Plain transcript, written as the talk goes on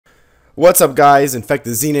What's up, guys?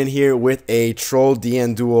 Infected Xenon here with a Troll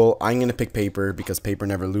DN duel. I'm gonna pick Paper because Paper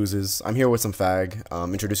never loses. I'm here with some fag.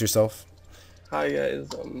 Introduce yourself. Hi guys,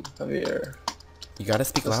 I'm Javier. You gotta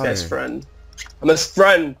speak This louder. guy's friend. I'm his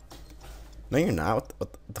friend! No, you're not. What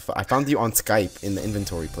the fuck? I found you on Skype in the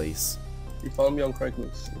inventory place. You found me on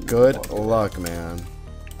Craigslist. Good luck, man.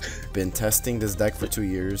 Been testing this deck for 2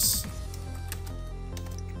 years.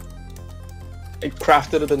 I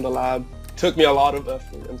crafted it in the lab. Took me a lot of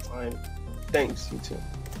effort and time. Thanks, you too.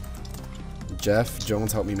 Jeff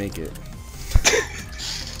Jones helped me make it.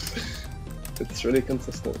 It's really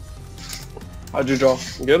consistent. How'd you draw?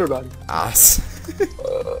 Good or bad? Ass.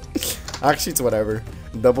 Actually, it's whatever.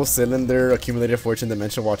 Double cylinder, accumulated fortune,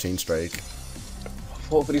 dimension wall, chain strike.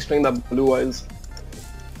 Hopefully he's playing that blue eyes.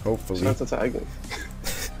 Hopefully. Chance to tag him.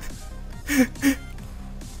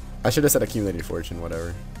 I should have said accumulated fortune,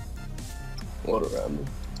 whatever. What a random.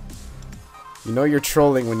 You know you're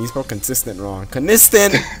trolling when you spell consistent wrong.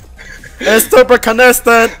 Consistent! It's super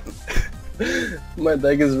consistent! My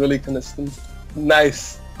deck is really consistent.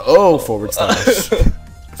 Nice. Oh, forward slash.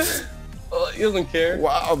 Oh, he doesn't care.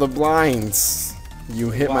 Wow, the blinds.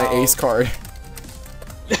 You hit my Wow. ace card.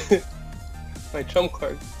 My trump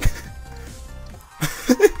card.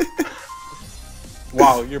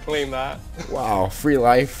 Wow, you're playing that? Wow, free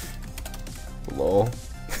life. Lol.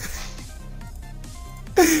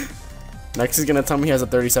 Next he's gonna tell me he has a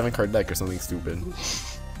 37 card deck or something stupid.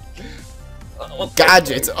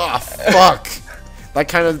 Gadgets! Oh, fuck! That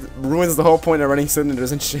kind of ruins the whole point of running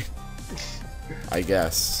cylinders and shit. I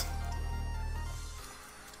guess.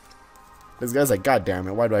 This guy's like, God damn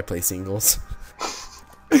it, why do I play singles?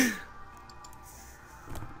 So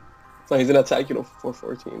he's gonna attack you to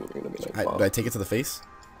 414. You're gonna be like, wow. Do I take it to the face?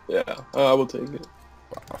 Yeah, I will take it.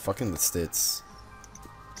 Wow, fucking the stits.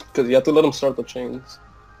 Because you have to let him start the chains.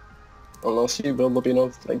 Unless you build up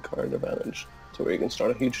enough like card advantage to where you can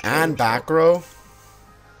start a huge chain. And back row?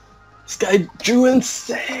 This guy drew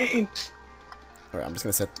insane! Alright, I'm just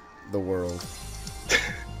gonna set the world.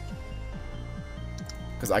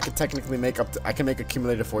 Because I could technically make I can make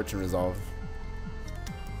accumulated fortune resolve.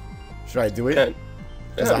 Should I do it?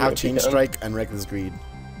 Because I have chain strike and reckless greed.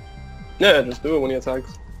 Yeah, just do it when he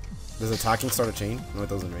attacks. Does attacking start a chain? No, it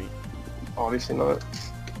doesn't, right? Obviously not.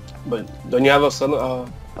 But don't you have a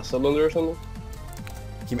cylinder or something?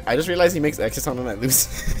 I just realized he makes Exciton and I lose.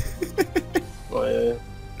 Oh yeah.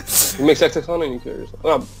 He makes XX on and you kill yourself.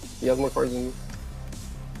 Oh, he has more cards than you.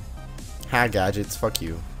 Ha, gadgets, fuck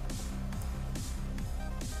you.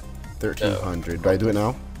 1300. Do I do it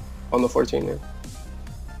now? On the 14,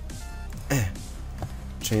 yeah.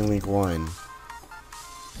 Chain link 1.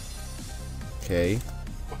 Okay.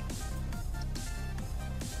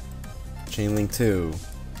 Chain link 2.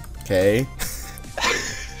 Okay.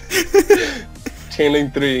 Chain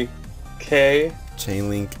link 3. K. Chain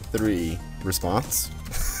link 3. Response?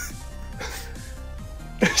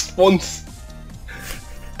 Response.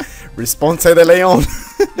 Response de Leon.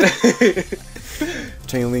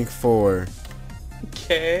 Chain link 4.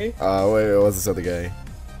 K. Wait, what's this other guy?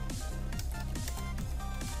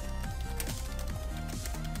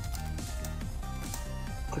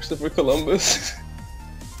 Christopher Columbus.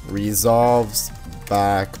 Resolves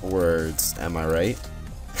backwards. Am I right?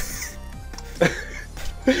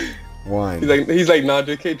 1. He's like, nah,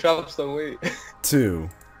 JK traps don't wait. 2.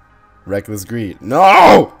 Reckless greed.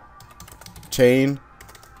 No! Chain.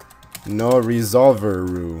 No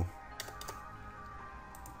resolver.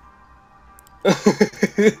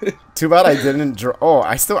 Too bad I didn't draw. Oh,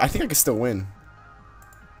 I think I can still win.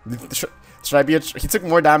 Should I be he took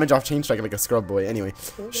more damage off chain strike like a scrub boy. Anyway,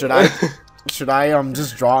 should I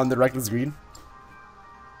just draw on the reckless greed?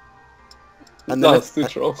 And No, then it's too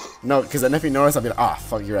troll. No, because then if you notice, I'll be like, ah,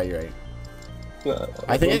 fuck, you're right. Nah,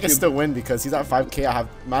 I think I can still win because he's at 5k. I have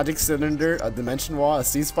magic cylinder, a dimension wall, a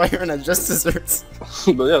ceasefire, and a just desserts.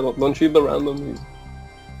 But yeah, don't treat the random.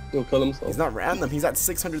 He'll kill himself. He's not random. He's at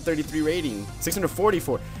 633 rating,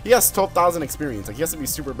 644. He has 12,000 experience. Like he has to be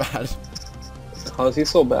super bad. How is he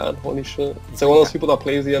so bad? Holy shit. It's like one of those people that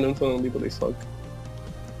plays the uninfinitely but they suck.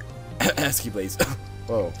 Ski Blaze.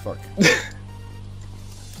 Oh fuck.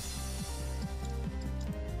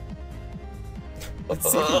 Let's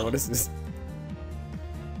see if he notices.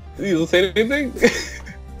 He doesn't say anything?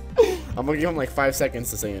 I'm gonna give him like 5 seconds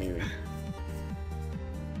to say anything.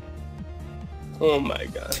 Oh my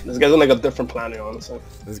god. This guy's on like a different planet, honestly.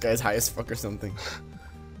 This guy's high as fuck or something.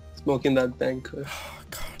 Smoking that dank kush. Oh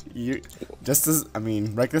god. I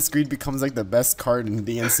mean, Reckless Greed becomes like the best card in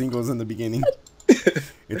DN singles in the beginning.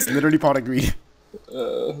 It's literally pot of greed.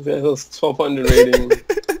 Yeah, it was 1200 rating.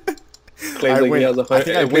 Claims I like win. he has a I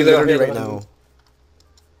think I win literally right now.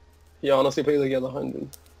 Yeah, honestly, plays like he has 100.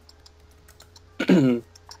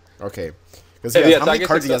 Okay. Because If he how many attacks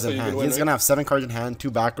cards he has in successfully, you hand? can win, He's gonna have 7 cards in hand,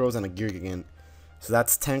 2 back rows, and a Gear Gigant. So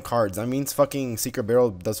that's 10 cards. That means fucking Secret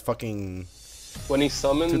Barrel does fucking When he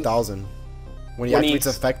summons... 2,000. When he activates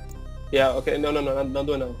effect. Yeah, okay, no, not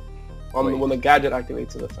doing now. Wait. When the gadget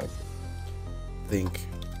activates the effect. Think.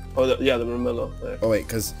 Oh, yeah, the Ramillo there. Oh wait,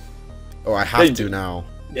 because... Oh, I have to now.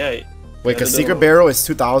 Yeah. Wait, because Secret Barrel is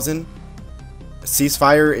 2,000.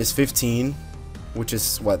 Ceasefire is 15. Which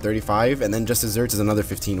is, what, 35? And then Just Desserts is another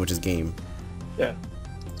 15, which is game. Yeah.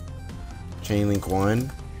 Chain Link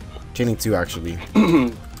 1. Chain Link 2, actually.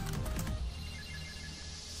 Chain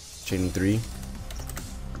Link 3.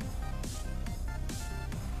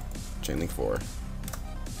 Chain Link 4.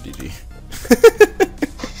 GG.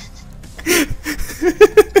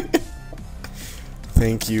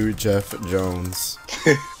 Thank you, Jeff Jones.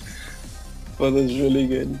 Well, that's really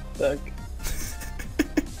good deck.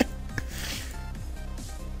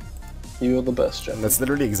 You are the best, Jeff. That's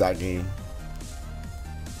literally exact game.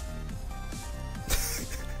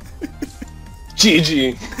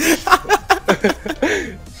 GG.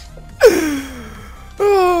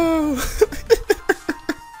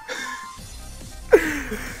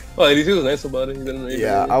 Well, at least he was nice about it. He didn't really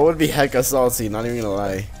I would be hecka salty, not even gonna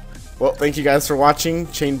lie. Well, thank you guys for watching.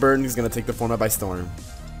 Chain Burn is gonna take the format by storm.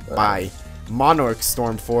 Bye. Monarch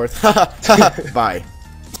stormed forth. Bye.